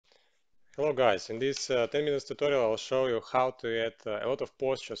Hello guys, in this 10 minutes tutorial I'll show you how to add a lot of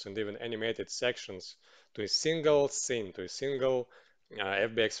postures and even animated sections to a single scene, to a single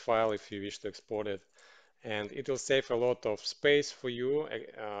FBX file if you wish to export it. And it will save a lot of space for you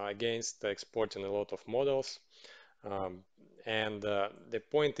against exporting a lot of models. Um, and the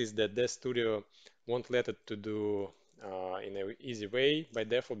point is that the studio won't let it to do in an easy way by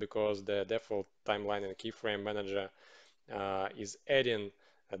default because the default timeline and keyframe manager is adding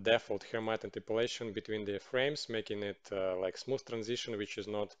a default hermite interpolation between the frames, making it like smooth transition, which is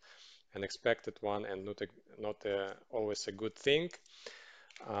not an expected one and not always a good thing.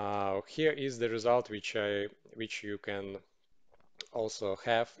 Here is the result which you can also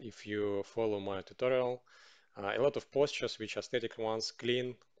have if you follow my tutorial. A lot of postures which are static ones,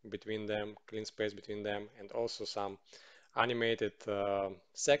 clean between them, clean space between them, and also some animated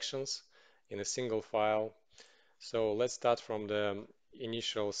sections in a single file. So let's start from the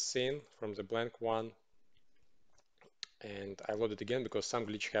initial scene, from the blank one, and I load it again because some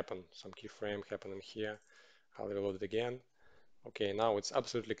glitch happened, some keyframe happened in here. I'll reload it again. Okay, now it's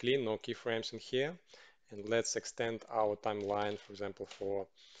absolutely clean, no keyframes in here. And let's extend our timeline, for example, for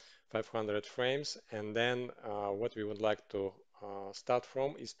 500 frames. And then what we would like to start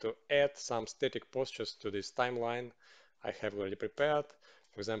from is to add some static postures to this timeline I have already prepared.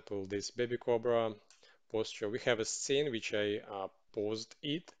 For example, this baby cobra posture. We have a scene which I paused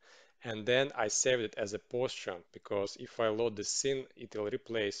it and then I saved it as a posture because if I load the scene, it will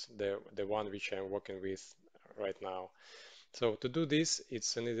replace the one which I'm working with right now. So to do this,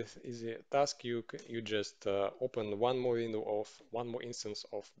 it's an easy task. You just open one more window of one more instance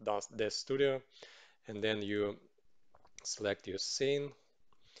of DAZ Studio, and then you select your scene,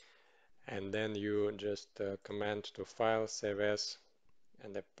 and then you just command to file, save as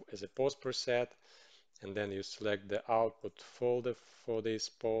a pose preset, and then you select the output folder for this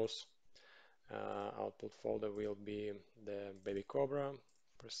pose. Output folder will be the baby cobra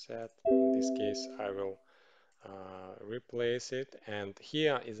preset. In this case, I will replace it. And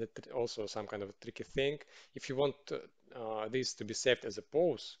here is also some kind of a tricky thing. If you want this to be saved as a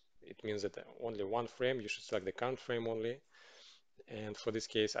pose, it means that only one frame, you should select the current frame only. And for this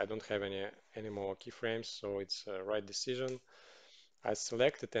case, I don't have any more keyframes, so it's a right decision. I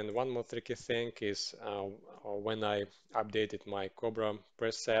selected, and one more tricky thing is when I updated my Cobra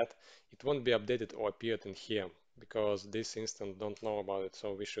preset, it won't be updated or appeared in here because this instance don't know about it.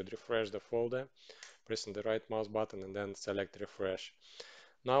 So we should refresh the folder, pressing the right mouse button and then select refresh.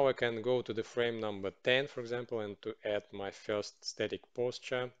 Now I can go to the frame number 10, for example, and to add my first static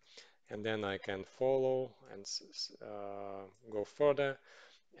posture, and then I can follow and go further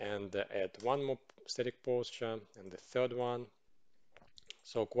and add one more static posture and the third one.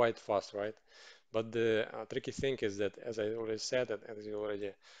 So quite fast, right? But the tricky thing is that, as I already said, that as you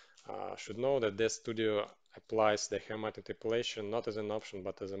already should know, that DAZ Studio applies the hermite interpolation not as an option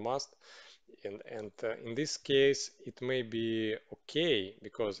but as a must. And in this case, it may be okay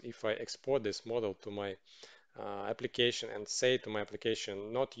because if I export this model to my application and say to my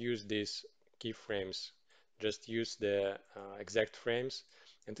application not use these keyframes, just use the exact frames,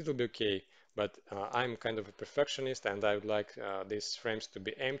 and it will be okay. But I'm kind of a perfectionist and I would like these frames to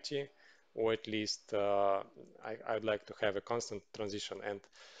be empty, or at least I would like to have a constant transition. And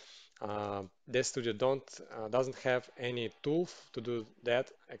DAZ Studio doesn't have any tool to do that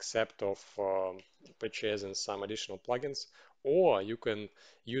except of purchasing some additional plugins, or you can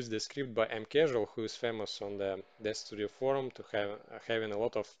use the script by mCasual, who is famous on the DAZ Studio forum to have having a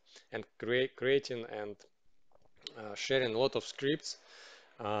lot of and creating and sharing a lot of scripts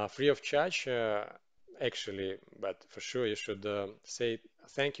free of charge actually, but for sure you should say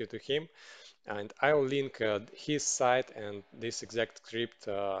thank you to him, and I'll link his site and this exact script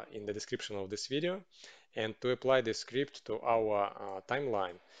in the description of this video. And to apply this script to our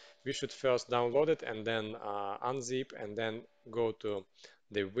timeline, we should first download it and then unzip and then go to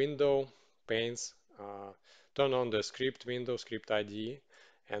the window panes, turn on the script window, script IDE,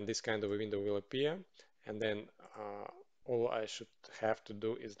 and this kind of a window will appear. And then all I should have to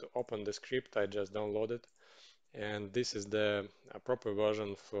do is to open the script I just downloaded, and this is the proper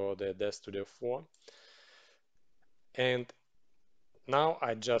version for the DAZ Studio 4. And now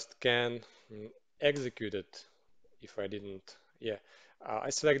I just can execute it if I didn't. Yeah, I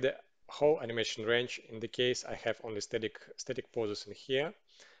select the whole animation range. In the case, I have only static poses in here,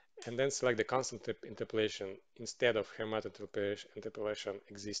 and then select the constant interpolation instead of hermite interpolation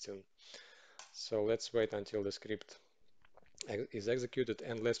existing. So let's wait until the script is executed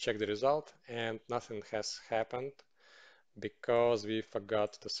and let's check the result. And nothing has happened because we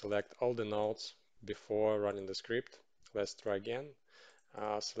forgot to select all the nodes before running the script. Let's try again.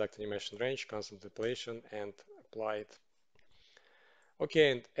 select animation range, constant interpolation, and apply it.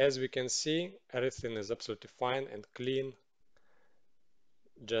 Okay, and as we can see, everything is absolutely fine and clean.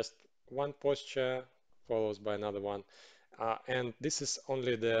 Just one posture follows by another one. And this is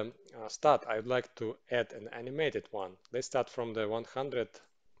only the start. I would like to add an animated one. Let's start from the 100,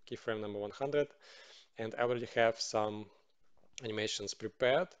 keyframe number 100, and I already have some animations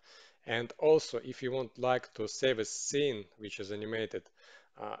prepared. And also, if you want like to save a scene which is animated,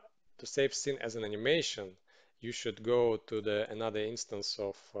 uh, to save scene as an animation, you should go to the another instance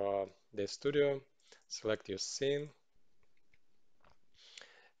of the studio, select your scene,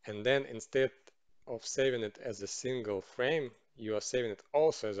 and then instead of saving it as a single frame, you are saving it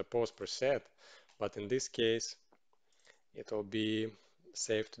also as a pose preset, but in this case, it will be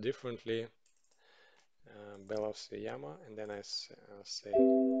saved differently. Belos Yama, and then I say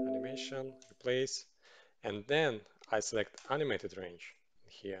animation, replace, and then I select animated range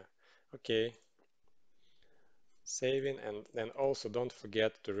here. Okay, saving, and then also don't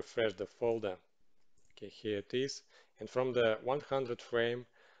forget to refresh the folder. Okay, here it is. And from the 100 frame,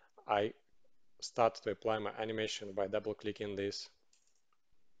 I start to apply my animation by double clicking this.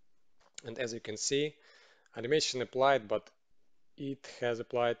 And as you can see, animation applied, but it has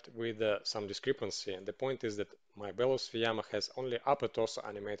applied with some discrepancy. And the point is that my Belos Viyama has only upper torso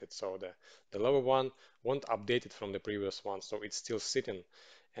animated, so the lower one won't update it from the previous one, so it's still sitting.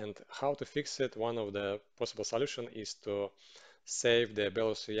 And how to fix it? One of the possible solution is to save the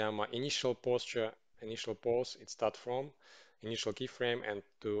Belos Viyama initial posture, initial pose it start from, initial keyframe, and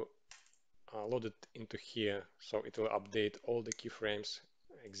to load it into here, so it will update all the keyframes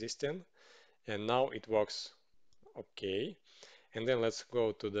existing. And now it works okay. And then let's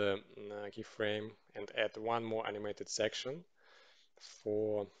go to the keyframe and add one more animated section.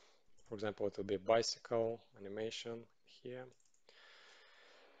 For example, it will be bicycle animation here.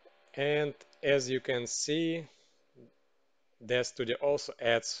 And as you can see, DAZ3D also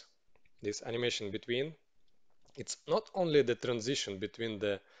adds this animation between. It's not only the transition between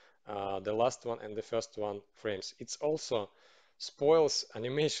the last one and the first one frames. It's also spoils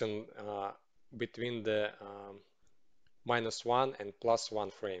animation between the -1 and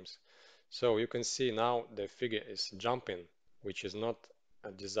 +1 frames. So you can see now the figure is jumping, which is not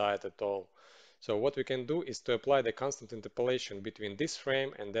desired at all. So what we can do is to apply the constant interpolation between this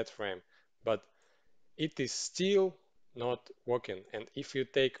frame and that frame, but it is still not working. And if you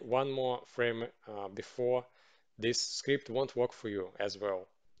take one more frame before, this script won't work for you as well.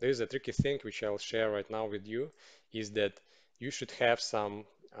 There is a tricky thing which I'll share right now with you, is that you should have some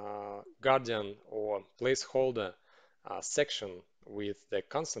guardian or placeholder section with the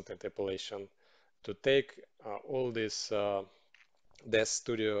constant interpolation to take all this Death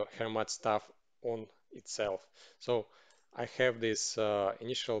Studio Hermat stuff on itself. So I have this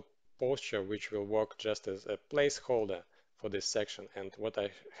initial posture which will work just as a placeholder for this section, and what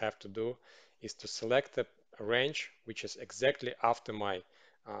I have to do is to select a range which is exactly after my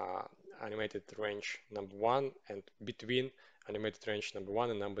uh, animated range number 1 and between animated range number 1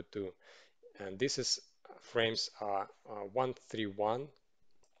 and number 2. And this is frames are 131.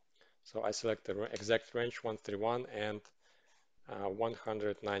 So I select the exact range 131 and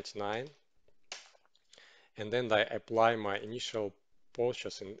 199, and then I apply my initial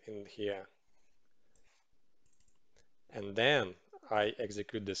postures in here, and then I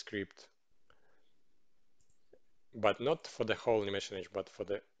execute the script, but not for the whole animation range, but for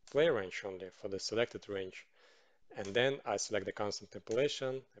the play range only, for the selected range. And then I select the constant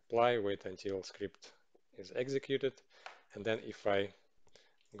interpolation, apply, wait until script is executed, and then if I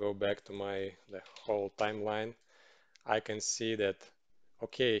go back to the whole timeline, I can see that,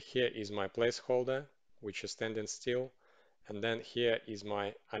 okay, here is my placeholder, which is standing still, and then here is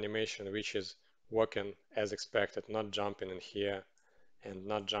my animation, which is working as expected, not jumping in here and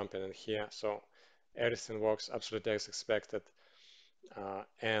not jumping in here. So everything works absolutely as expected.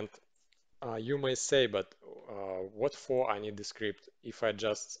 And you may say, but what for I need the script? If I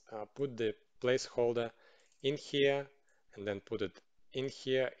just put the placeholder in here and then put it in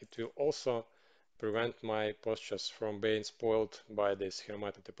here, it will also prevent my postures from being spoiled by this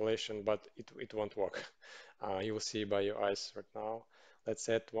Hermite interpolation, but it won't work. You will see by your eyes right now. Let's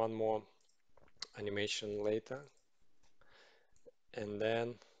add one more animation later, and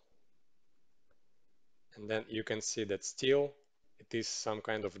then you can see that still it is some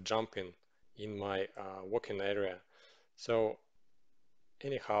kind of jumping in my walking area. So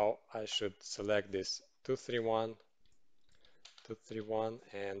anyhow, I should select this 231, 231,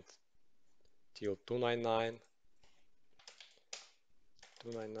 and till 299,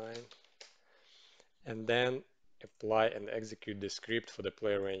 299, and then apply and execute the script for the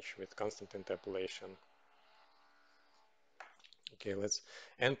play range with constant interpolation. Okay,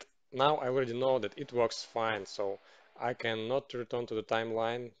 and now I already know that it works fine, so I cannot return to the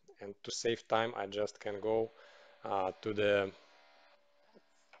timeline, and to save time, I just can go to the,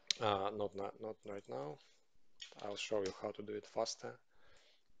 not right now. I'll show you how to do it faster.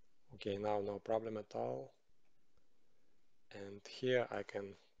 Okay, now no problem at all. And here I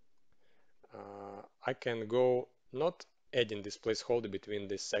can go not adding this placeholder between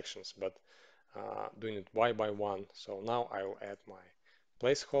these sections, but doing it one by one. So now I will add my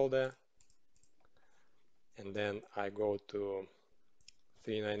placeholder, and then I go to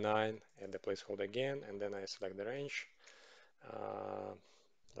 399, add the placeholder again, and then I select the range, uh,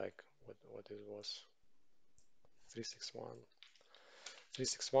 like what it was, 361,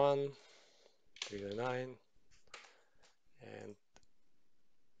 361, 399, and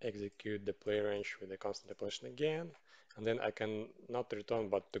execute the play range with the constant interpolation again. And then I can not return,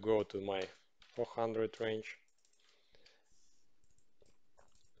 but to go to my 400 range,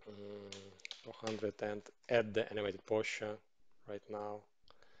 400, and add the animated posture right now,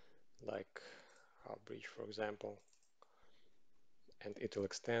 like our bridge, for example, and it will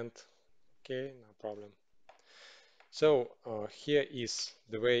extend. Okay, no problem. So here is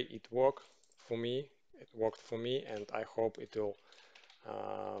the way it worked for me. It worked for me, and I hope it will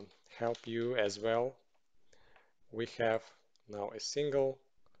help you as well. We have now a single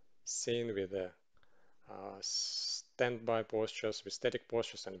scene with a standby postures, with static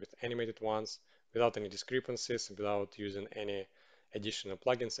postures, and with animated ones, without any discrepancies, without using any additional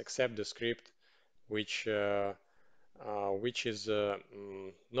plugins except the script, which is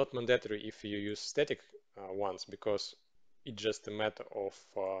not mandatory if you use static ones, because it's just a matter of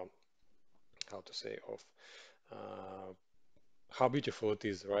how to say, of uh, how beautiful it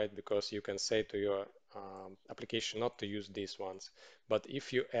is, right? Because you can say to your application not to use these ones. But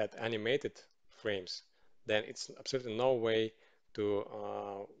if you add animated frames, then it's absolutely no way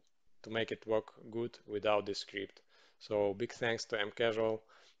to make it work good without this script. So big thanks to mCasual,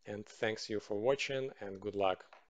 and thanks you for watching, and good luck.